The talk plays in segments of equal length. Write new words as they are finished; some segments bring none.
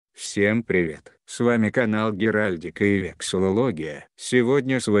Всем привет! С вами канал Геральдика и Вексилология.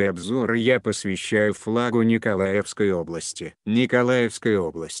 Сегодня свой обзор я посвящаю флагу Николаевской области. Николаевская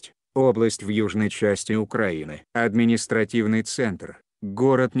область. Область в южной части Украины. Административный центр.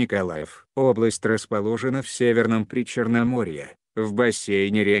 Город Николаев. Область расположена в Северном Причерноморье, в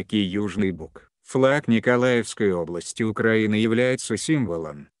бассейне реки Южный Буг. Флаг Николаевской области Украины является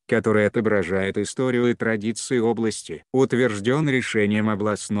символом, который отображает историю и традиции области. Утвержден решением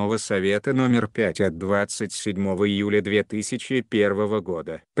областного совета номер 5 от 27 июля 2001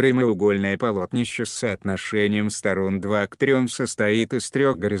 года. Прямоугольное полотнище с соотношением сторон 2 к 3 состоит из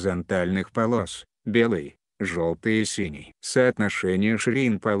 3 горизонтальных полос – белый, желтый и синий. Соотношение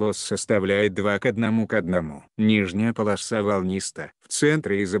ширин полос составляет 2 к 1. Нижняя полоса волниста. В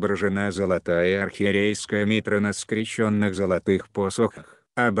центре изображена золотая архиерейская митра на скрещенных золотых посохах.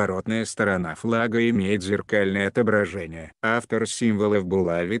 Оборотная сторона флага имеет зеркальное отображение. Автор символов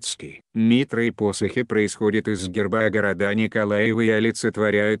Булавицкий. Митра и посохи происходят из герба города Николаева и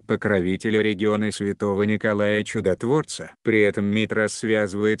олицетворяют покровителя региона святого Николая Чудотворца. При этом митра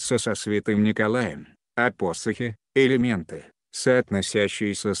связывается со святым Николаем, а посохи – элементы,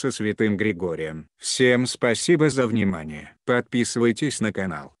 соотносящиеся со святым Григорием. Всем спасибо за внимание. Подписывайтесь на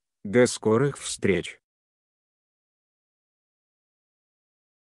канал. До скорых встреч!